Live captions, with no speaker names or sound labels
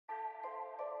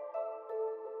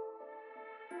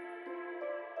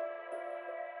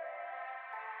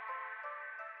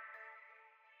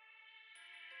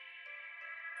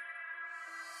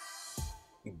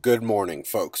Good morning,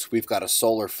 folks. We've got a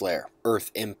solar flare,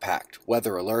 Earth impact,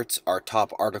 weather alerts, our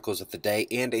top articles of the day,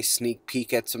 and a sneak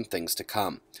peek at some things to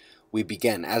come. We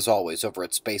begin, as always, over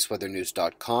at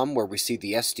spaceweathernews.com, where we see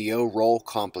the SDO roll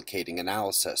complicating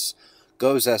analysis.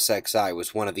 GOES SXI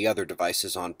was one of the other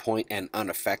devices on point and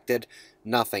unaffected.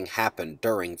 Nothing happened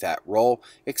during that roll,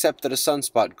 except that a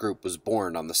sunspot group was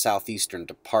born on the southeastern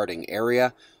departing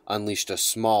area, unleashed a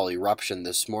small eruption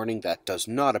this morning that does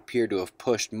not appear to have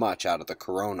pushed much out of the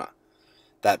corona.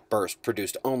 That burst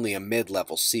produced only a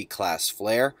mid-level C-class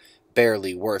flare,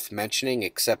 barely worth mentioning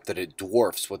except that it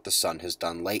dwarfs what the sun has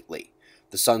done lately.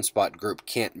 The sunspot group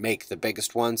can't make the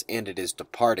biggest ones, and it is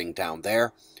departing down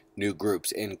there. New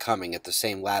groups incoming at the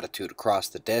same latitude across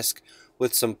the disk,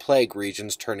 with some plague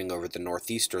regions turning over the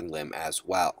northeastern limb as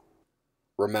well.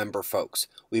 Remember, folks,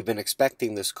 we've been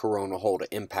expecting this corona hole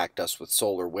to impact us with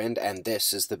solar wind, and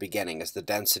this is the beginning, as the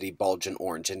density bulge in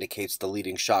orange indicates the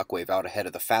leading shockwave out ahead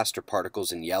of the faster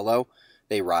particles in yellow.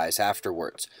 They rise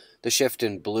afterwards. The shift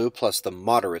in blue plus the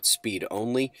moderate speed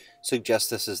only suggests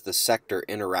this is the sector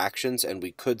interactions, and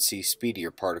we could see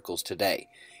speedier particles today.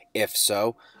 If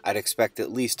so, I'd expect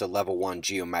at least a level 1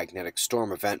 geomagnetic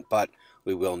storm event, but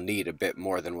we will need a bit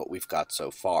more than what we've got so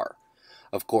far.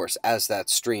 Of course, as that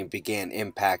stream began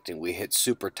impacting, we hit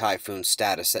super typhoon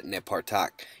status at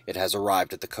Niphartak. It has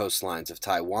arrived at the coastlines of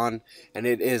Taiwan, and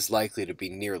it is likely to be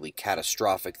nearly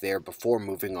catastrophic there before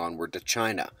moving onward to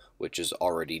China, which is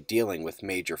already dealing with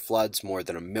major floods, more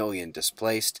than 1 million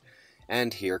displaced.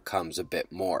 And here comes a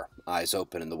bit more. Eyes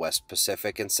open in the West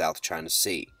Pacific and South China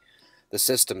Sea. The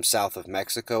systems south of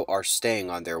Mexico are staying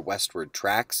on their westward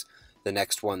tracks. The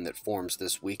next one that forms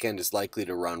this weekend is likely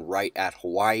to run right at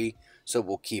Hawaii, so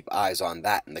we'll keep eyes on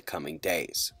that in the coming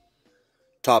days.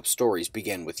 Top stories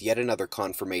begin with yet another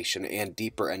confirmation and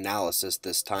deeper analysis,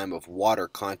 this time of water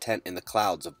content in the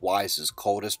clouds of WISE's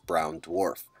coldest brown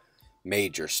dwarf.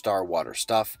 Major star water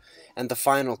stuff, and the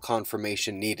final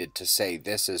confirmation needed to say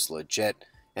this is legit,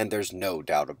 and there's no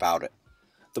doubt about it.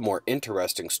 The more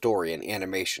interesting story and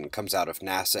animation comes out of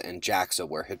NASA and JAXA,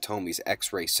 where Hitomi's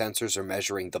X-ray sensors are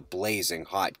measuring the blazing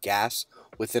hot gas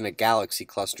within a galaxy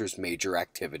cluster's major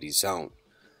activity zone.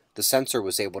 The sensor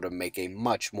was able to make a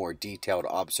much more detailed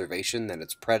observation than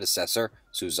its predecessor,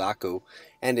 Suzaku,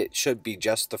 and it should be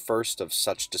just the first of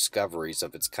such discoveries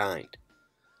of its kind.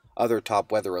 Other top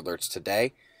weather alerts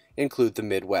today include the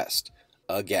Midwest.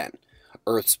 Again,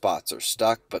 Earth spots are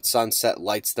stuck, but sunset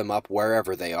lights them up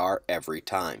wherever they are every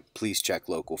time. Please check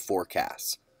local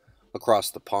forecasts.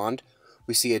 Across the pond,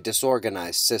 we see a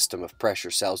disorganized system of pressure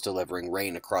cells delivering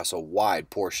rain across a wide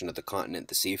portion of the continent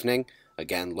this evening.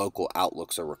 Again, local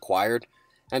outlooks are required.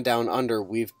 And down under,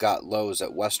 we've got lows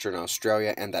at Western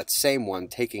Australia, and that same one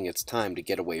taking its time to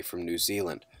get away from New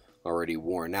Zealand, already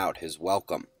worn out his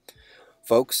welcome.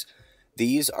 Folks,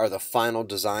 these are the final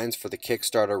designs for the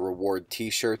Kickstarter reward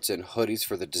t-shirts and hoodies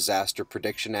for the Disaster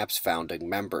Prediction app's founding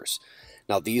members.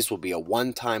 Now, these will be a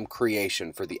one-time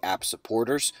creation for the app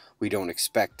supporters. We don't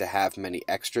expect to have many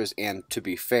extras, and to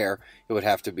be fair, it would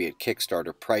have to be at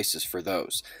Kickstarter prices for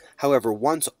those. However,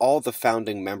 once all the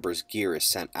founding members' gear is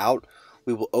sent out,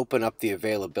 we will open up the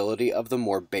availability of the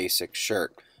more basic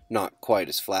shirt. Not quite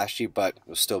as flashy, but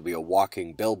will still be a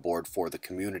walking billboard for the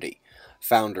community.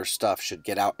 Founder stuff should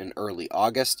get out in early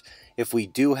August. If we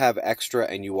do have extra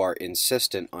and you are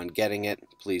insistent on getting it,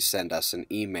 please send us an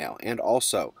email. And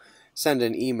also, send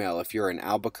an email if you're in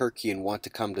Albuquerque and want to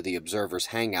come to the Observers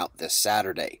Hangout this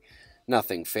Saturday.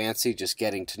 Nothing fancy, just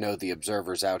getting to know the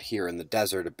observers out here in the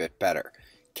desert a bit better.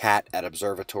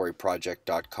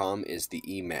 cat@observatoryproject.com is the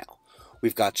email.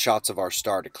 We've got shots of our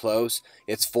star to close.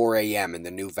 It's 4 a.m. in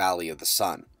the new Valley of the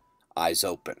Sun. Eyes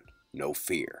open, no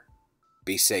fear.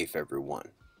 Be safe, everyone.